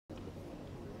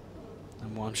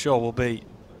and what I'm sure will be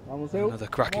another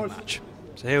cracking match.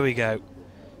 So here we go.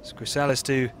 It's Grisales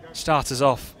to start us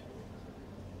off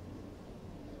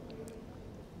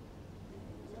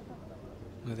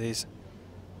with his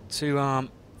two-arm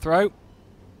throw.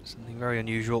 Something very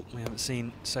unusual we haven't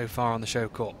seen so far on the show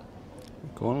court.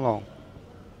 Going along.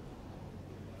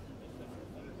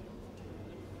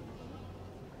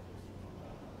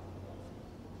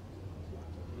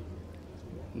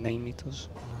 Nine meters.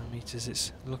 9 meters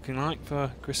it's looking like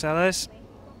for Grisales.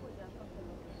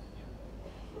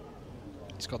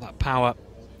 It's got that power.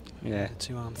 Yeah. The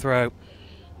two-arm throw.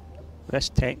 This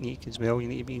technique as well, you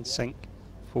need to be in sync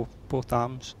for both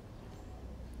arms.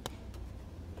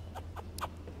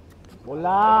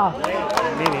 Hola.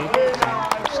 Maybe.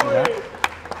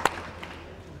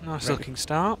 Nice looking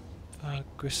start for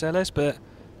Grisales, but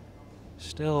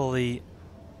still the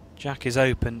jack is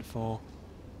open for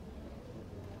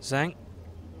Zheng.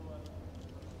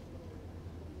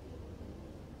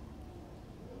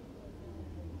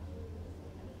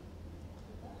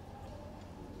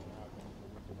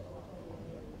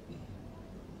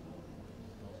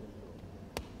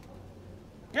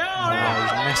 Oh,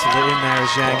 he's messing it in there as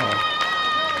Zheng.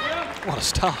 What a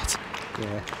start.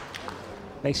 Yeah.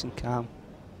 Nice and calm.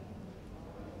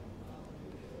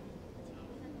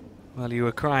 Well, you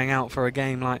were crying out for a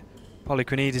game like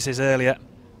Polychronides' earlier.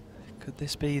 Could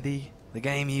this be the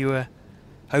game you were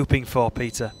hoping for,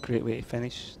 Peter? Great way to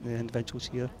finish the individuals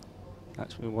here.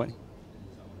 That's what we want.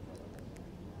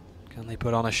 Can they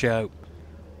put on a show?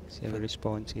 See how he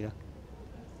responds here.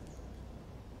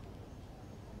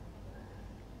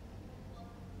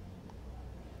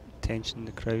 Tension in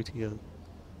the crowd here.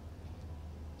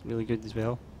 Really good as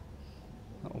well.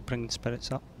 That will bring the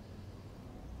spirits up.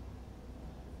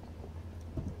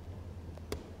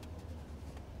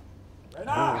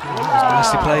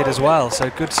 Nicely played as well, so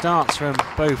good starts from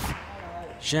both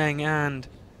Zheng and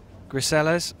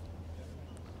Grisales.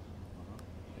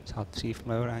 It's hard to see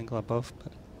from our angle above,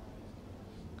 but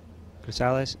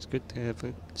Grisales, it's good to have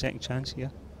a second chance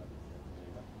here.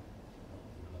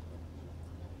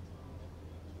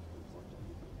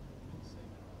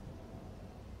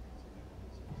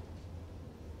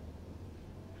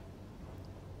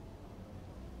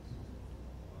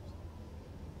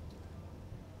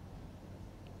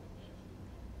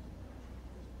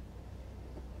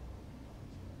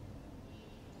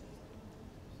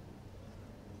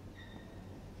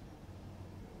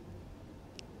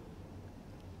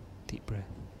 Deep breath.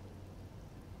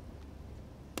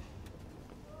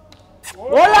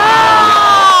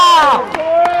 Hola!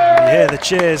 You hear the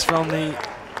cheers from the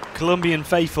Colombian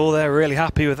faithful. They're really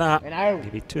happy with that.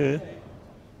 Maybe two.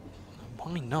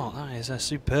 Why not? That is a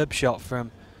superb shot from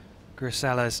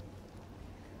Grisales.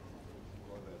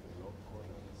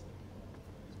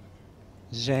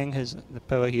 Zheng has the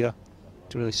power here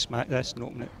to really smack this and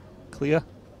open it clear.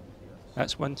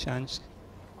 That's one chance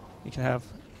you can have,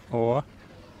 or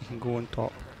you can go on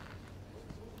top.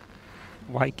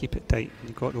 Why keep it tight?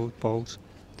 You've got those balls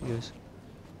to use.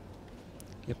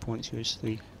 Your opponents use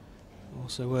three.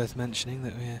 Also worth mentioning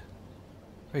that we're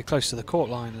very close to the court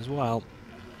line as well.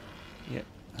 Yep,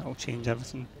 that'll change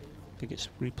everything if it gets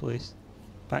replaced.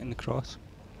 Back in the cross.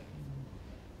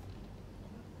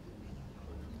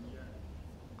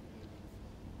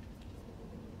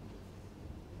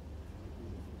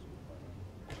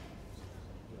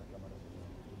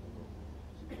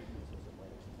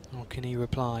 Or can he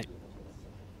reply?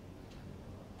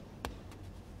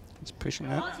 He's pushing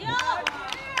that.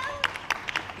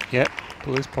 Yep,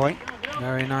 Blue's point.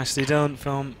 Very nicely done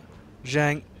from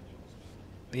Zheng.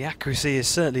 The accuracy is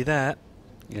certainly there.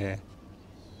 Yeah,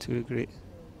 two great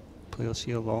players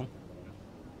here long.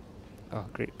 Oh,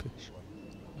 great push.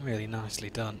 Really nicely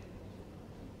done.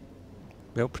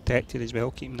 Well protected as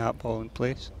well, keeping that ball in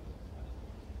place.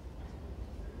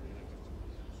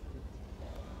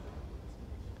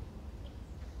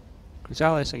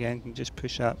 Grisales again can just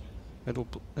push that middle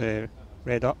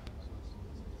red up.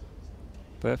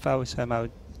 But if I was him, I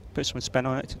would put some spin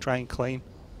on it to try and climb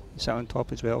and sit on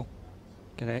top as well.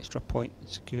 Get an extra point in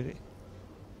security.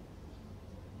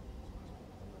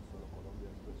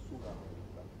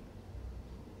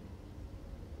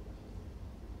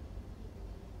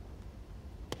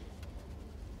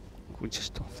 We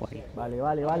just offline.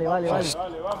 Just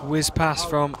whiz pass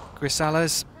from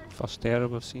Grisales. First error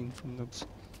we've seen from those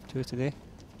two today.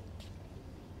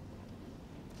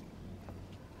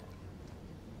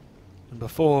 Number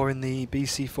 4 in the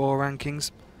BC4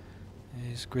 rankings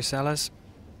is Grisales.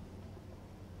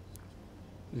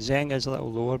 Zheng is a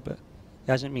little lower, but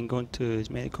he hasn't been going to as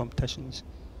many competitions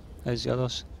as the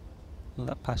others in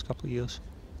the past couple of years.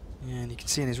 Yeah, and you can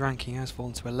see in his ranking he has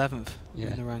fallen to 11th in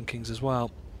the rankings as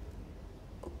well.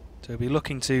 So he'll be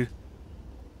looking to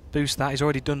boost that. He's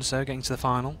already done so, getting to the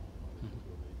final.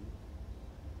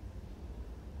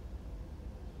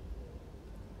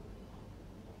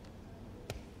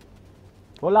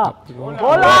 Hola!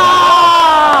 Hola!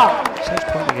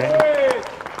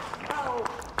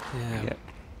 Yeah,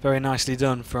 very nicely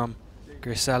done from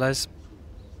Grisales.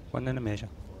 One in a measure.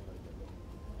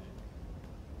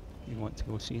 You want to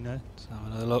go see now? Let's have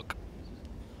another look.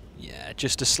 Yeah,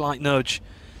 just a slight nudge.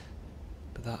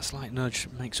 But that slight nudge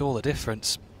makes all the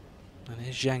difference. And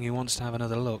here's Zheng who wants to have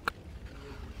another look.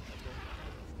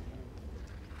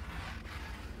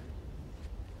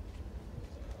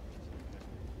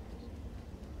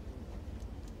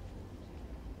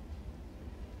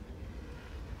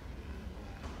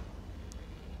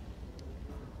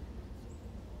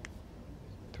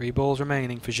 Three balls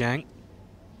remaining for Zheng.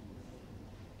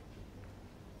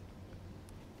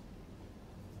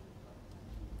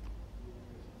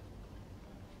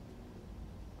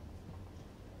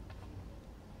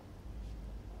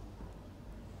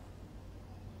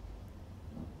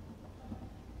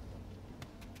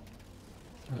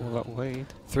 All that wide.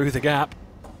 Through the gap.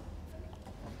 I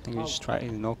think he's just trying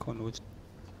to knock on those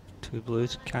two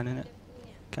blues, cannon it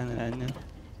in there.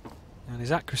 And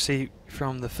his accuracy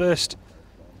from the first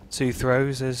two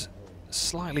throws is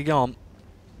slightly gone.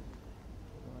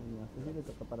 I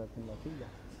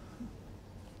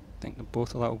think they're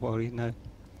both a little worried now.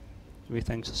 The way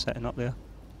things are sitting up there.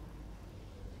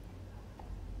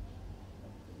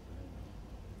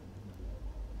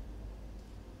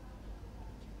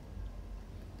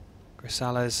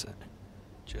 Grisales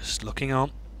just looking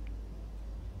on.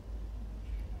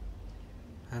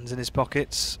 Hands in his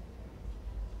pockets.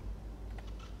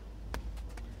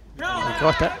 He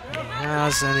got it. He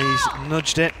has, and he's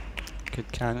nudged it.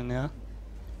 Good cannon there.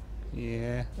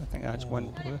 Yeah, I think that's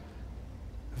one blue.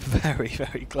 Very,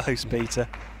 very close, Peter.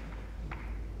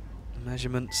 The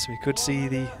measurements, we could see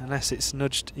unless it's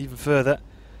nudged even further,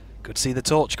 could see the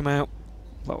torch come out.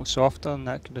 A little softer and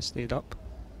that could have stayed up.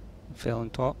 Fell on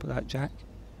top of that jack.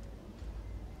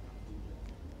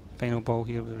 Final ball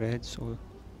here with red, so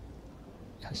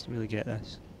he has to really get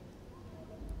this.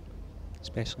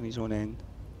 Especially in his own end.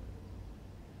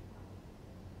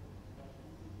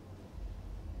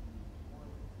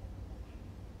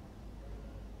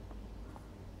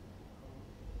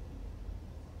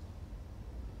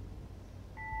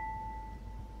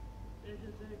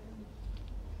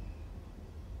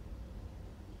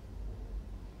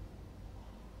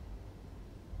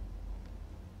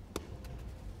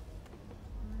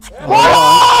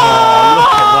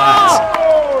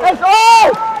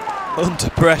 Under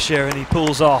pressure, and he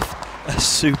pulls off a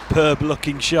superb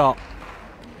looking shot.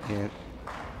 Yeah.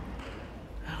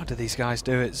 How do these guys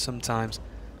do it sometimes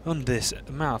under this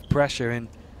amount of pressure in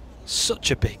such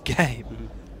a big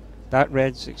game? That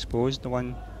red's exposed, the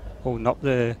one holding up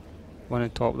the one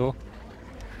on top though.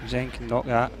 Zheng can knock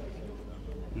that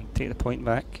and take the point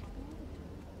back.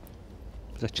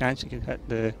 There's a chance he could hit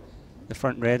the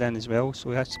front red in as well, so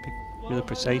he has to be really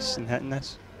precise in hitting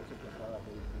this.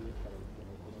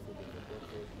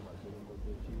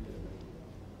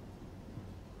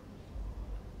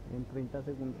 So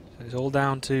it's all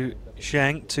down to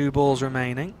Zheng, 2 balls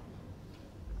remaining.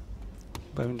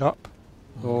 Bound up.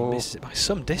 Oh, misses it by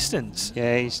some distance.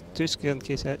 Yeah, he's too scared in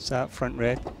case he hits that front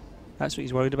red. That's what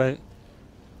he's worried about.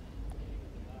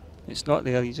 It's not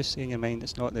there, you just say in your mind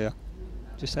it's not there.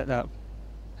 Just hit that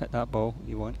ball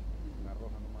you want.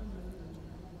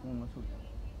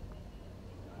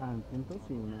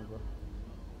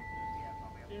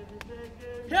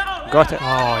 Got it.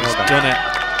 Oh, he's done it.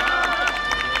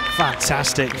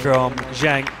 Fantastic from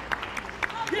Zheng.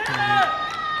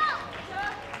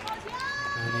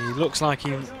 And he looks like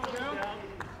he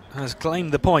has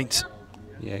claimed the point.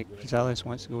 Yeah, Grisales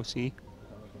wants to go see.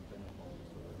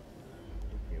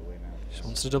 Just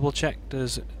wants to double check,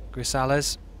 does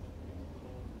Grisales.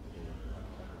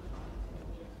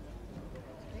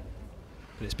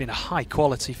 But it's been a high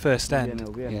quality first end.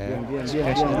 Yeah,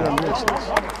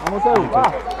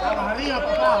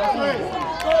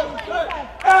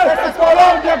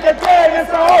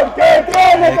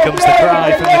 Here comes the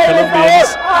cry from the Colombians.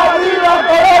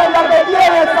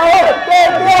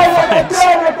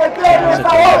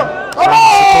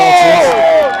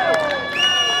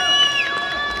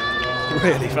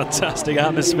 Really fantastic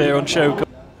atmosphere on show.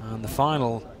 And the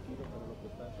final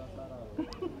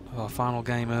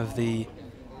game of the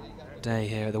day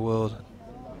here at the World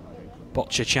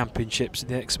Boccia Championships at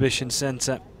the Exhibition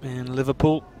Centre in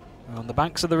Liverpool on the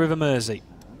banks of the River Mersey.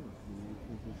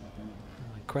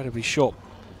 Incredibly short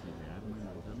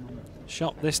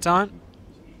shot this time.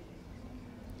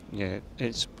 Yeah,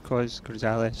 it's because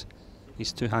Grisales,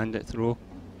 he's two-handed throw.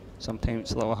 Sometimes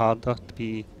it's a little harder to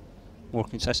be more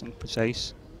consistent and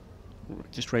precise.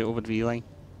 Just right over the V-line.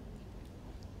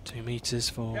 2 meters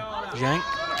for Zheng.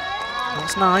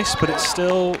 That's nice, but it's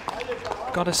still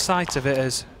got a sight of it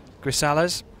as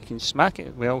Grisales. You can smack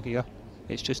it well here.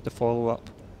 It's just the follow-up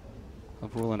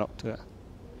of rolling up to it.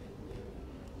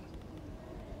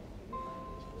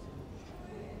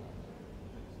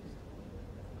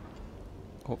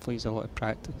 Hopefully he's a lot of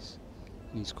practice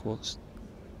in his course.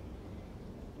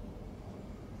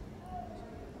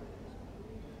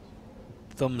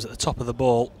 Thumbs at the top of the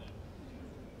ball.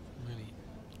 Really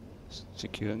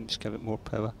Secure and just give it more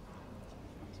power.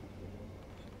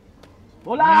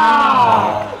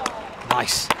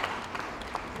 nice.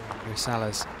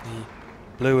 Grisales, the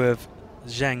blue of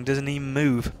Zheng doesn't even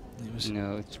move. It was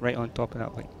No, it's right on top of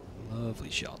that white. lovely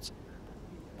shot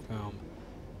from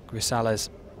Grisales.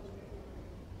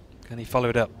 Can he follow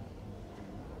it up?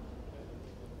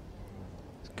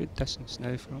 It's a good distance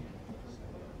now for him.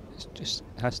 It's just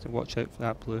has to watch out for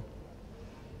that blue.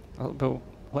 A little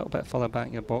bit further back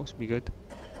in your box would be good.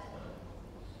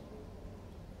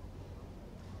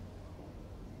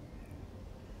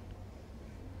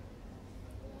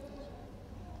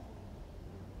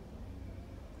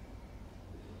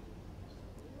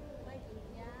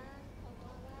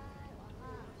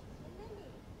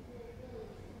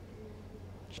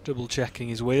 Just double checking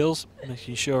his wheels,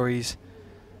 making sure he's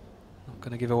not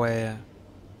going to give away a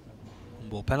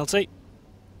on-ball penalty.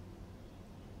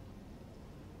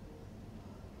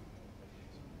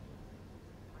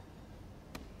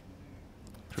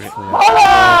 Really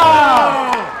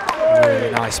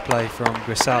nice play from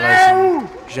Grisales, and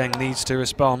Zheng needs to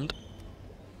respond.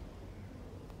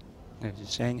 If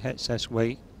Zheng hits this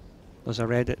white, there's a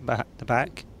red at the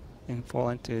back and fall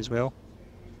into as well.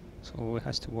 So he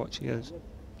has to watch here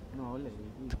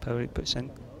the power he puts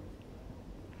in.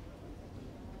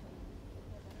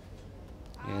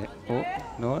 Yeah, oh,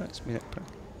 no, it's made it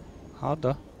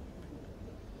harder.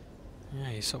 Yeah,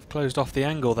 he sort of closed off the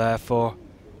angle there for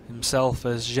himself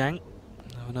as Zheng.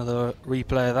 Have another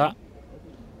replay of that.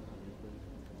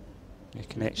 The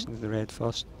connection with the red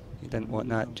first. He didn't want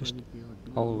that, just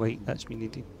all white, that's what he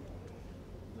needed.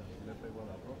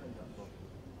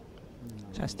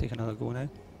 Just take another go now.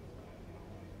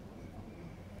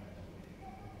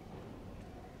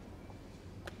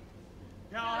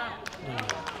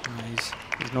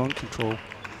 He's not in control.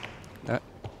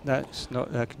 That's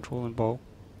not a controlling ball.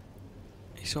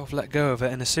 He sort of let go of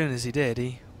it, and as soon as he did,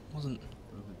 he wasn't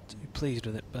too pleased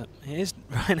with it. But it is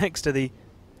right next to the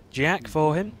jack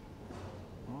for him.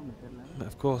 But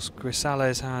of course,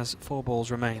 Grisales has 4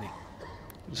 balls remaining.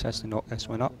 Just has to knock this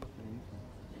one up.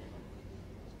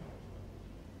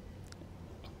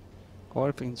 Or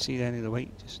if you can see any of the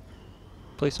white, just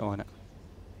place it on it.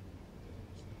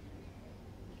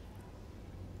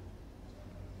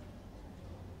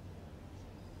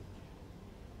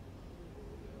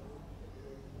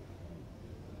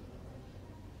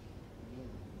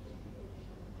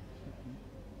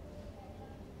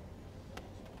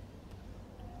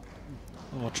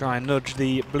 We'll try and nudge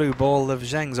the blue ball of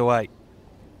Zheng's away.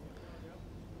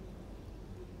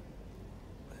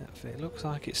 It looks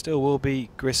like it still will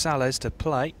be Grisales to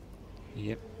play.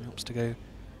 Yep. He wants to go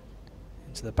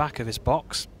into the back of his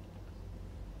box.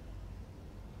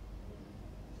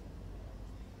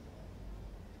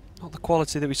 Not the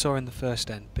quality that we saw in the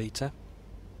first end, Peter.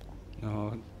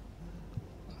 No.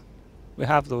 We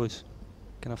have those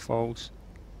kind of falls.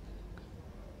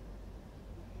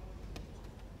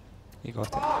 You got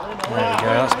it. There we go,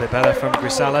 that's a bit better from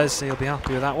Grisales. He'll be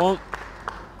happy with that one.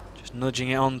 Just nudging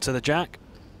it on to the jack.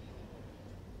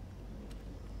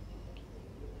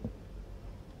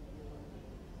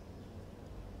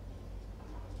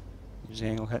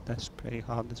 Zheng will hit this pretty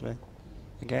hard as well.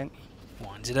 Again.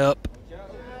 Winds it up.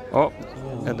 Oh,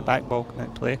 and the back ball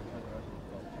can play.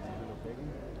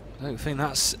 I don't think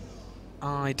that's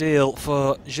ideal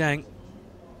for Zheng.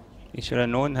 He should have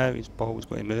known how his ball was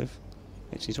going to move.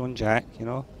 It's his own jack, you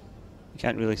know. You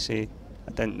can't really say,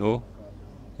 I didn't know.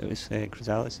 It was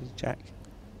Grisales' jack.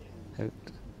 Out.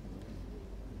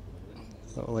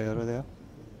 Little error there.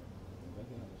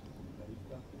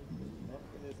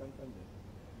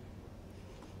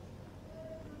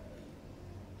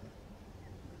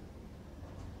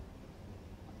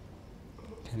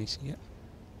 Can you see it?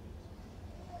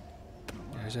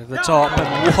 Goes over the top,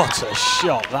 and what a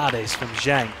shot that is from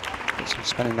Zheng. It's from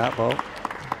spinning that ball.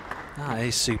 That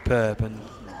is superb, and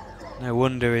no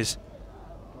wonder his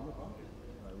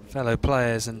fellow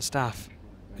players and staff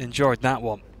enjoyed that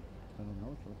one.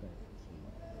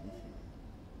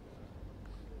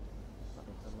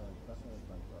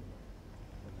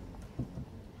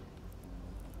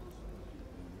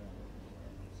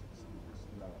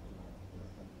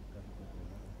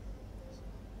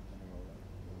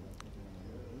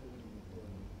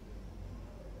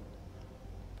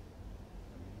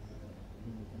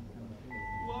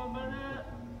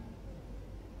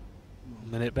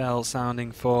 2-minute bell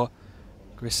sounding for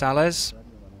Grisales.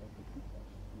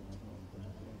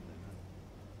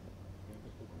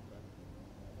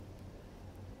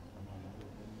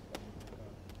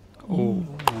 Oh,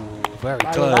 very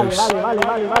close.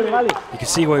 You can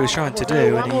see what he was trying to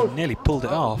do, and he nearly pulled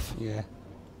it off. yeah.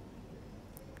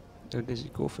 So does he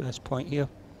go for this point here?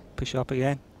 Push up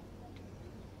again?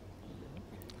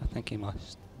 I think he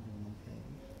must.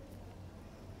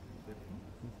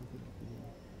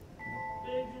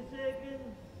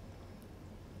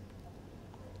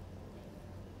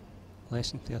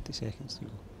 Less than 30 seconds to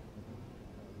go.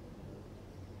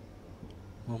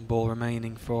 One ball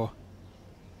remaining for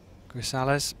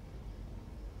Grisales.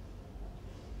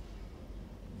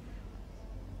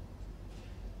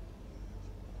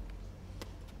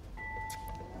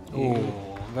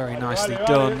 Oh, very nicely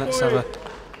done. Let's have a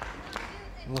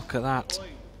look at that.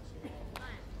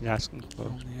 You're asking for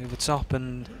On the over top,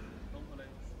 and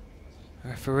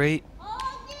referee.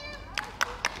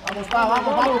 Vamos,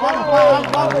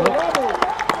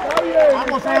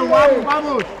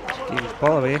 vamos. give his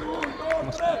ball away.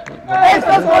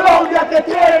 ¡Esta es Colombia que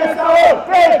tiene sabor!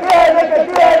 ¡Que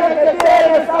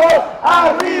tiene sabor!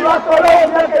 ¡Arriba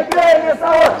Colombia que tiene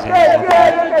sabor! ¡Que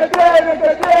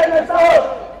tiene sabor!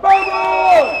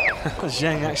 ¡Vamos!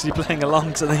 Zheng actually playing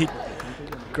along to the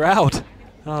crowd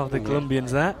of the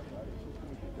Colombians there.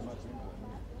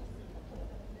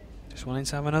 Just wanting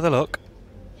to have another look.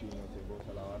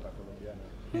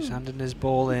 He's handing his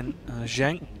ball in,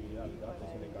 Zheng.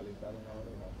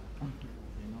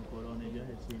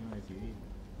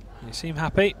 You seem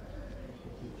happy.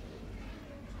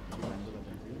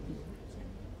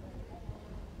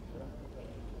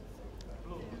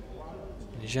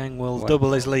 Zheng will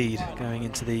double his lead going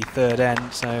into the third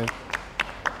end, so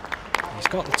he's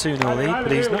got the 2-0 lead,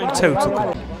 but he's not in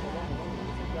total.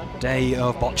 Day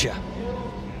of Boccia.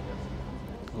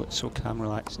 Looks so calm,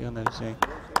 relaxed here now, Zheng.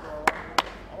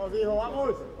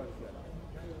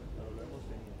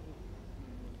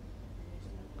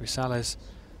 Grisales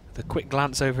with a quick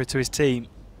glance over to his team.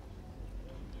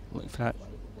 Looking for that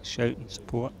shout and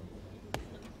support.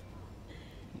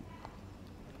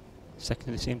 Sticking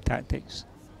to the same tactics.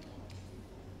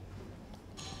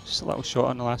 Just a little short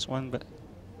on the last one, but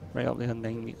right up there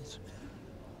 9 metres.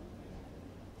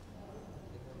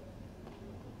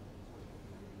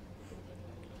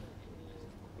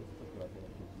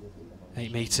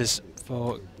 Eight metres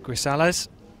for Grisales.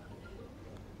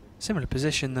 Similar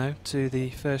position though to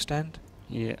the first end.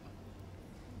 Yeah.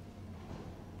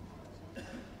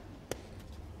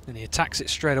 And he attacks it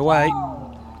straight away.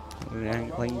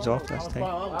 The line's off this time.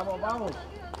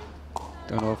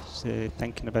 Don't know if it's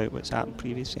thinking about what's happened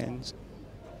previous ends.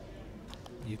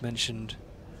 You've mentioned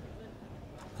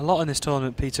a lot in this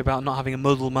tournament, Peter, about not having a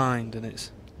muddled mind, and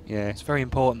it's very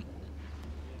important.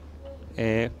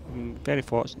 I'm very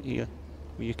fortunate here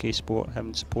with UK Sport,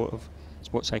 having support of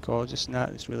sports psychologists and that.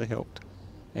 It's really helped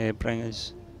bring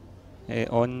us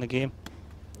on the game.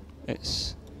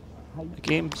 It's a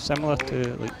game similar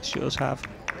to like the shooters have,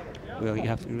 where you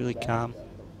have to be really calm,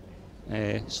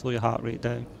 slow your heart rate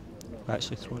down,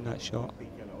 actually throwing that shot.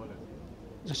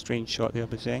 It's a strange shot there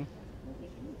by Zheng.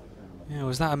 Yeah,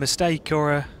 was that a mistake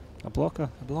or a blocker?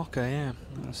 A blocker, yeah.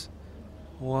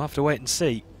 We'll have to wait and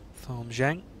see from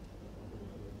Zheng.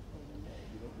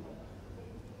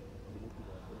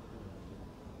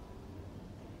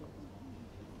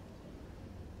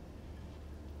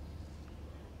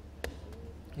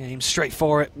 Yeah, aims straight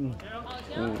for it.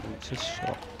 Oh, it's a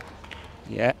shot.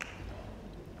 Yeah.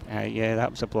 Yeah, that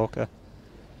was a blocker.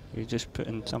 You're just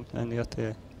putting something in there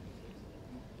to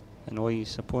annoy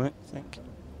his opponent, I think.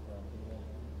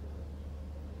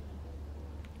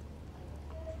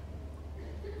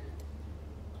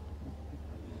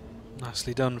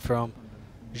 Nicely done from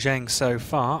Zheng so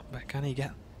far, but can he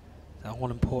get that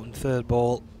one important third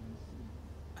ball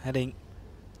heading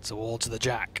towards the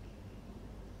jack?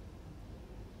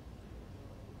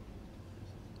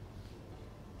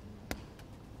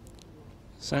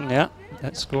 Certainly, yeah,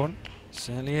 that's scoring.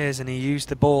 Certainly is, and he used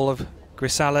the ball of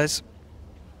Grisales.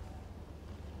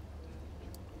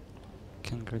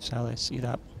 Can Grisales see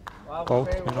that ball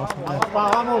coming off him there?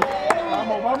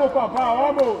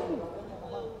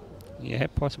 Yeah,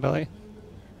 possibility.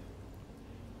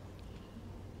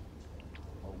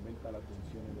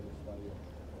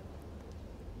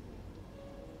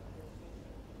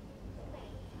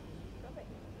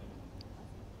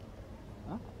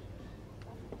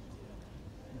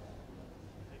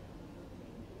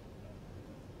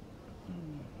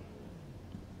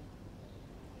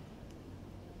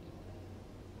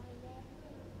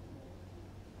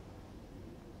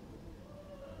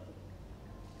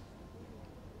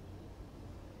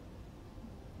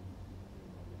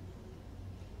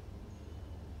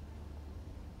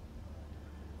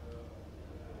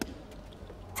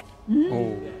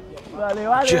 Oh.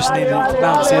 Just needed it to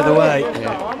bounce the other way.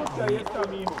 Yeah.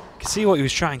 You can see what he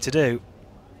was trying to do.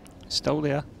 Still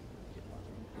there.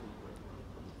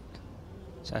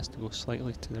 Just has to go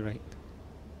slightly to the right.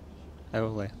 Or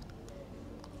left.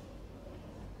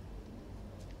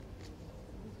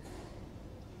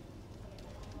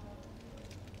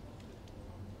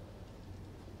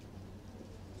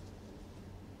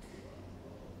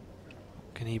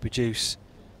 Can he produce?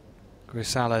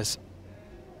 Grisales.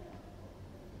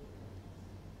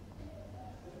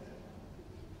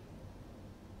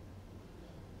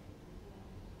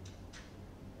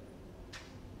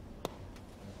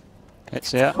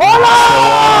 It's it.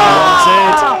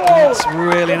 That's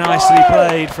really nicely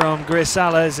played from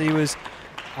Grisales. He was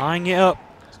eyeing it up.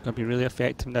 It's going to be really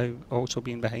effective now, also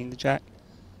being behind the jack.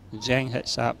 Zheng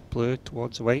hits that blue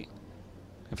towards the white.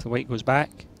 If the white goes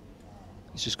back,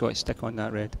 he's just got to stick on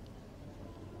that red.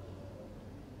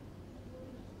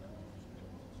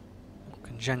 What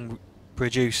can Zheng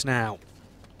produce now?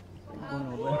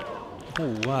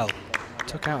 Oh well,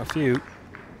 took out a few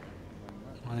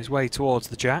on his way towards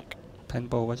the jack.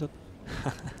 Pinball wizard.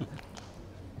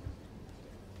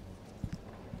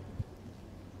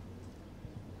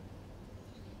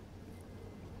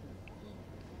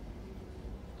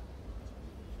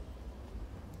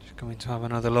 Just going to have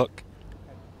another look.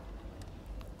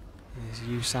 Here's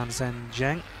Yuansen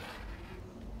Zheng.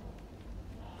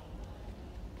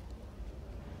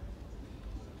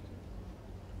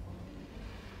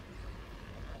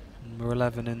 Number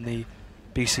 11 in the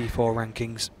BC4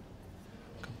 rankings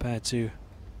compared to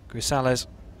Grisales,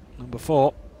 number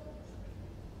 4.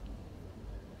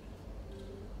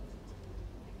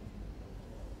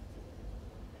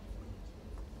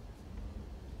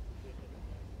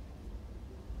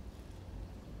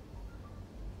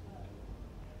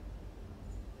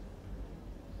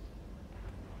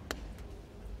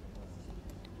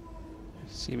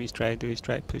 See what he's trying to do, he's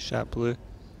trying to push that blue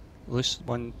loose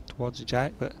one towards the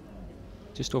jack, but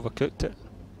just overcooked it.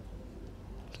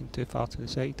 Came too far to the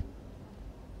side.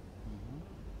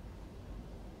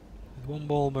 With one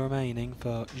ball remaining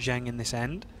for Zheng in this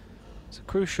end. It's a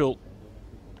crucial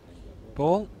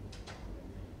ball.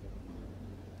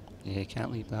 Yeah, you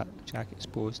can't leave that jack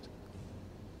exposed.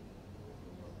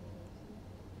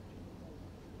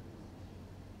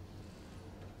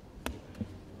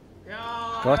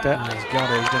 Got it. He's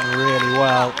got it, he's done really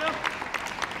well.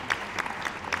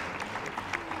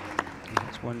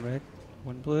 That's one red,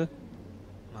 one blue.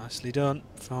 Nicely done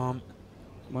from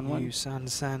 1-1.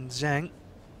 Yuansen Zheng.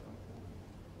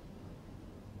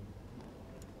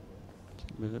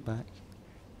 Move it back.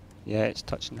 Yeah, it's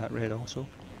touching that red also.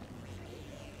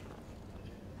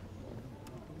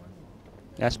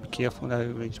 He has to be careful now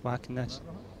when he's whacking this.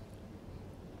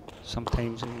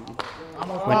 Sometimes when you went to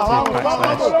the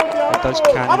patch list, it does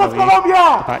cannon away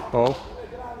the back ball.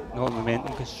 No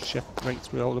momentum because shift right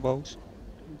through all the balls.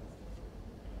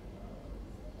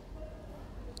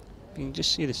 You can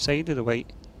just see the side of the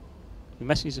white. If he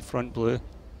misses the front blue, you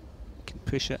can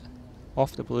push it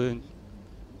off the blue and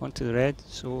onto the red,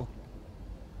 so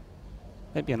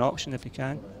might be an option if you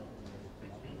can.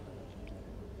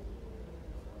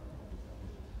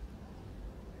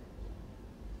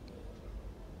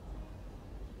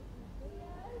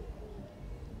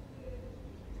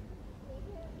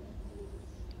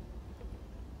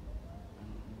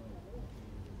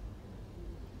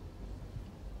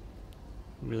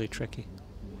 Really tricky.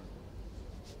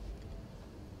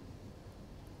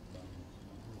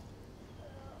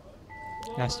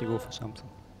 He has to go for something.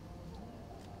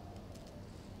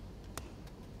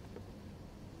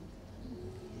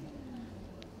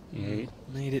 Yeah.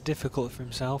 Made it difficult for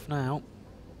himself now.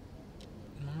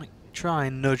 Might try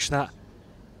and nudge that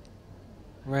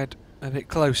red a bit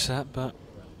closer, but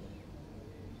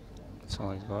That's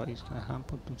all he's got. He's kind of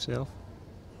hampered himself.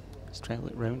 He's trying to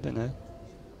look round it now.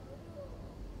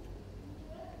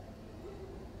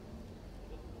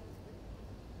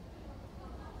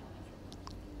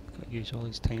 Got to use all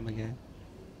his time again.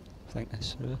 Think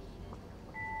this through.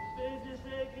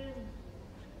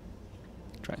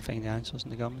 Try to find the answers in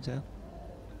the gums there.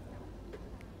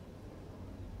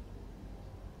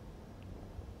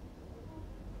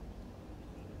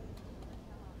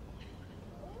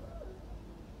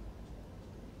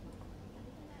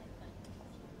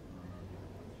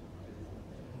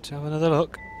 let's have another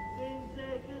look.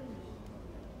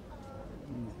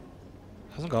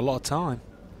 Hasn't got a lot of time.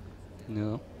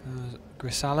 No.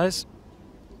 Grisales.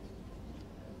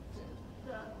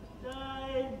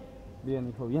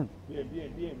 Bien, hijo, bien.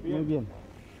 Muy bien.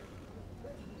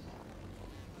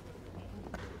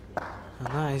 And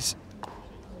that is,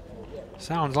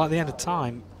 sounds like the end of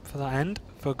time for that end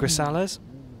for Grisales.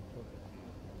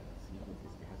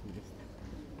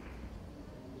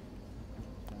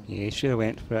 Yeah, he should have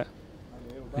went for it.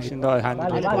 He should not have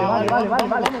handed it.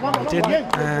 He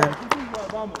didn't, and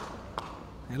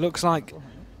it looks like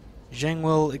Zheng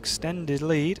will extend his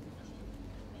lead.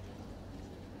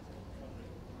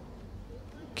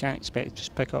 Can't expect to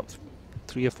just pick up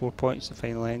 3 or 4 points at the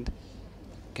final end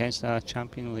against a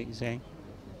champion like Zheng.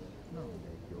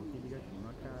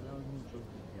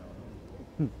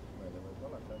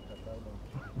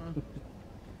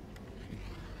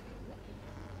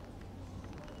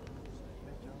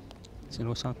 Does he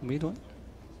know something we don't?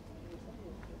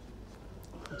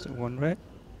 Is it one red?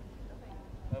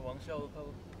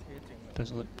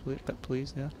 Doesn't look a bit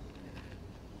pleased there.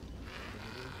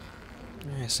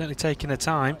 Yeah, certainly taking the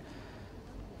time.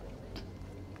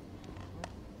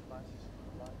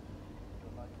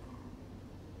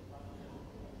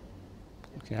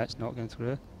 Okay, that's not going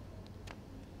through.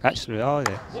 That's through, oh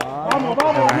yeah. That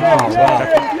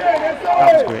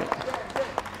was great.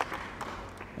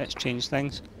 Let's change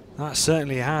things. That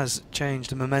certainly has changed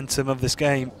the momentum of this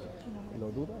game.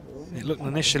 It looked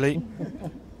initially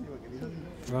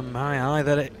from my eye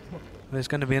that there's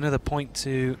going to be another point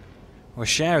to, or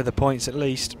share of the points at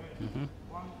least,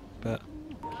 but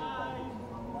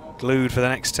glued for the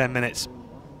next 10 minutes.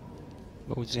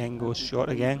 Well, Zheng goes short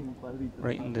again,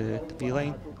 right in the V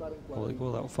line. Will they go a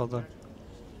little further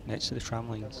next to the tram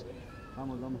lines?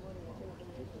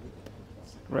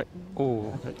 Right,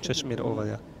 oh, it just made it over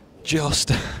there. Just,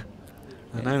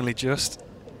 and only just.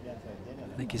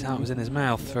 I think his heart was in his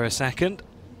mouth for a second.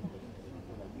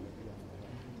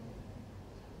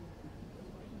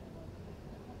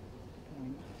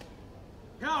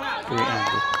 Great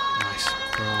angle. Nice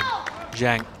from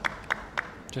Zheng.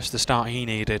 Just the start he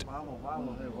needed.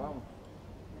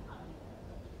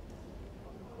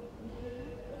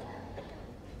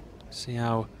 See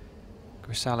how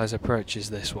Grisales approaches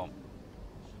this one.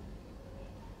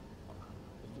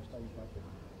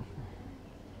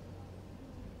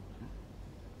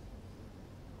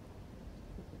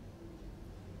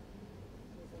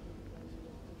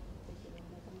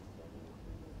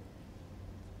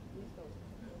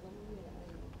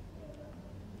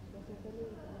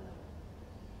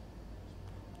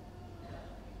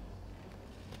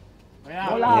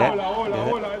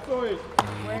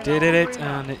 He did it,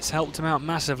 and it's helped him out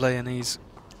massively, and he's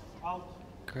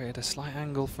created a slight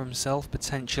angle for himself,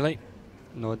 potentially.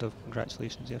 Nod of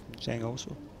congratulations here from Zheng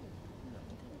also.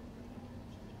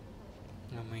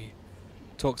 And we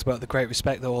talked about the great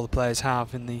respect that all the players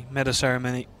have in the medal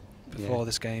ceremony before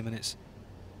this game, and it's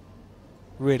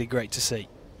really great to see.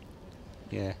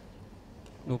 Yeah,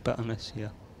 no bitterness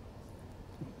here.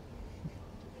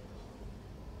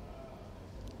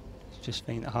 Just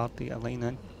find it hard to get a line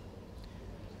in.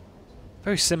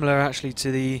 Very similar actually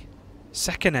to the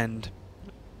second end,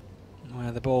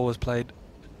 where the ball was played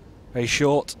very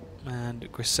short and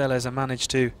Grisales have managed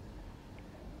to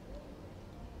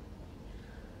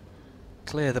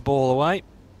clear the ball away.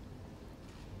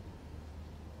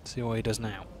 See what he does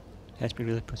now. He has to be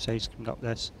really precise coming up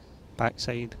this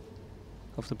backside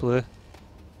of the blue.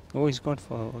 Oh, he's gone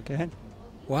for it again.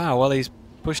 Wow, well he's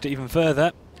pushed it even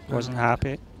further. Wasn't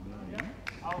happy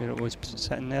where it was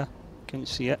sitting there, couldn't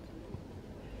see it.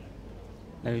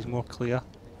 Now he's more clear.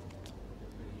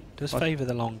 Does favour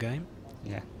the long game.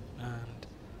 Yeah. And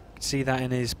you can see that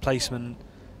in his placement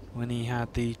when he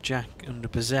had the jack under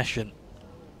possession.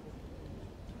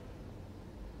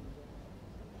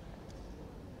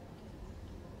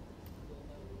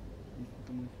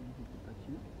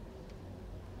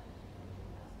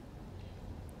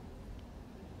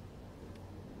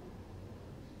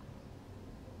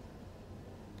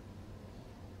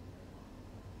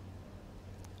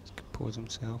 Compose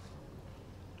himself.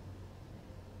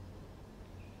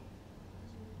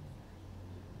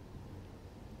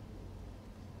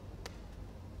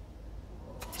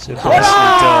 Nicely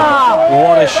done.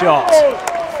 What a shot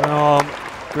from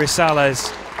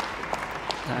Grisales.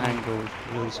 That angle was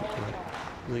really superb,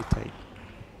 really tight.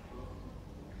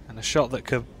 And a shot that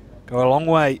could go a long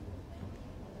way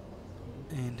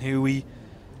in who we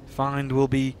find will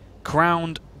be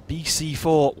crowned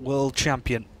BC4 world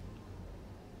champion.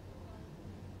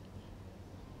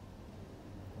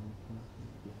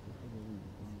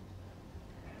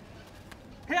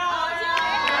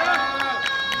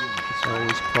 It's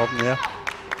always a problem there.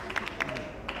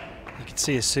 You could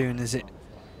see as soon as it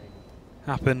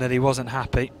happened that he wasn't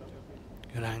happy.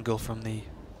 Good angle from the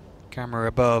camera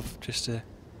above just to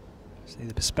see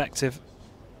the perspective.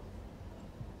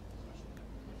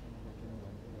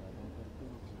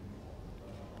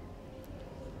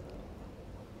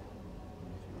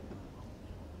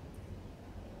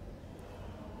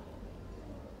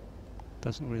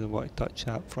 doesn't really want to touch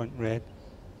that front red.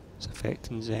 It's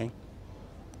affecting Zheng.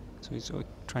 So he's going to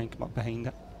try and come up behind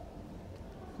it.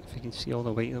 If he can see all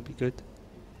the white, it'll be good.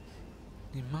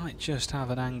 He might just have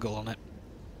an angle on it.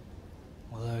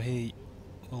 Although he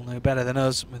will know better than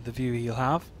us with the view he'll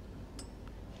have.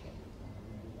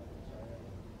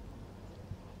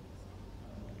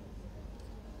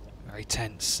 Very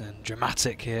tense and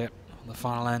dramatic here on the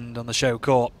final end on the show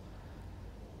court.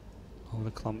 All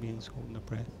the Colombians holding their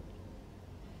breath.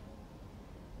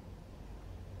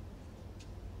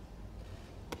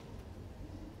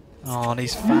 Oh, and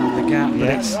he's found the gap, but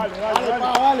it's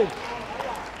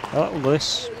a little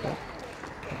loose, but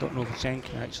I don't know if Zheng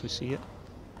can actually see it.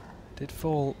 Did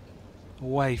fall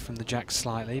away from the jack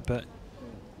slightly, but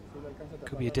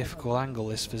could be a difficult angle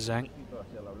this for Zheng.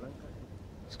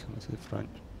 He's coming to the front.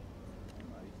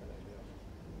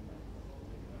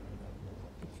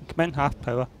 He can come in half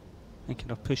power and kind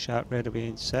of push that red away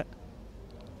and sit,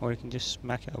 or he can just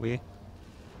smack it away.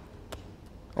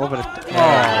 Over the oh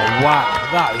wow,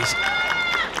 that is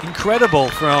incredible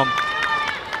from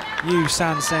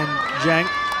Yuansen Zheng.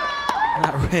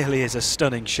 That really is a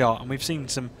stunning shot, and we've seen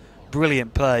some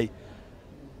brilliant play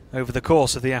over the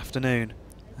course of the afternoon,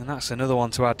 and that's another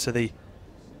one to add to the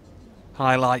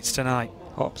highlights tonight.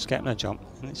 hop, skip and a jump,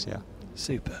 and it's there.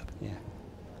 Superb. Yeah.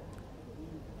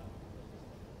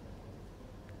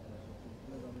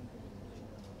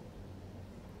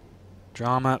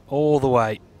 Drama all the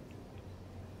way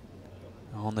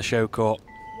on the show court.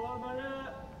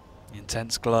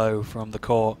 Intense glow from the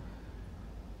court.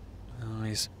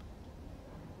 Eyes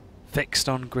fixed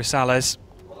on Grisales.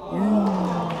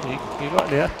 You got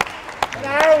there.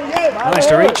 Nice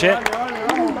to reach it.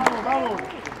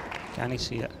 Can he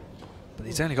see it? But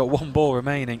he's only got one ball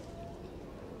remaining.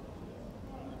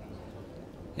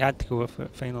 He had to go for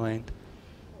it, final end.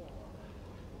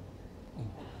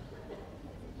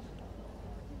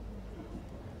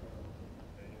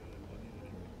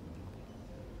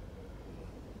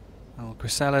 Well,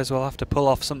 Grisales will have to pull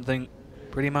off something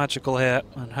pretty magical here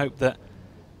and hope that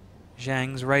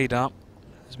Zheng's radar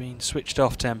has been switched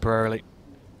off temporarily.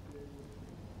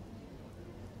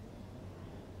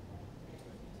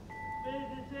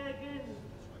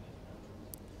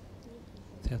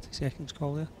 30 seconds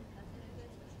call there.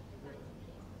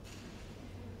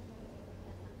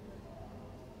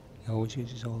 He always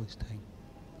uses all his time.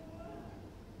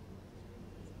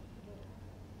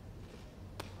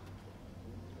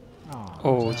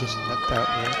 Oh, just nipped out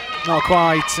there. Not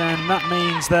quite, and that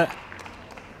means that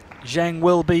Zheng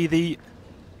will be the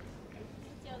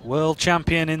world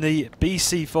champion in the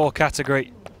BC4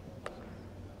 category.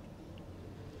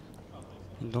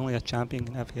 And only a champion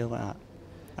can have hair like that.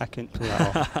 I couldn't pull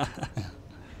that off.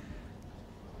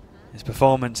 His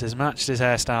performance has matched his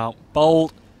hairstyle.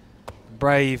 Bold,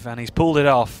 brave, and he's pulled it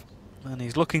off. And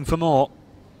he's looking for more.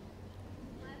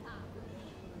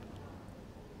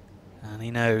 And he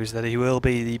knows that he will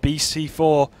be the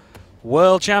BC4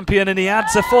 world champion, and he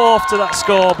adds a fourth to that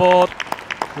scoreboard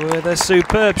with a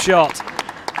superb shot.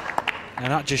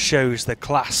 And that just shows the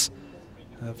class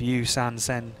of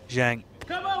Yuansen Zheng.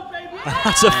 And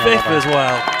that's a fifth as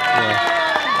well. Yeah.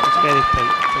 It's very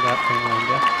tight to that final end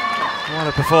there. What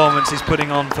a performance he's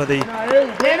putting on for the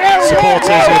supporters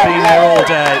who have been there all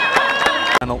day.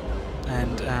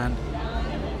 And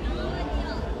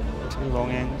two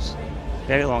long ends,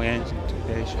 very long ends and two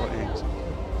very short ends.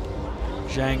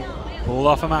 Zheng pulled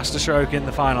off a masterstroke in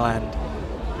the final end.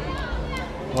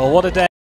 Well, what a day.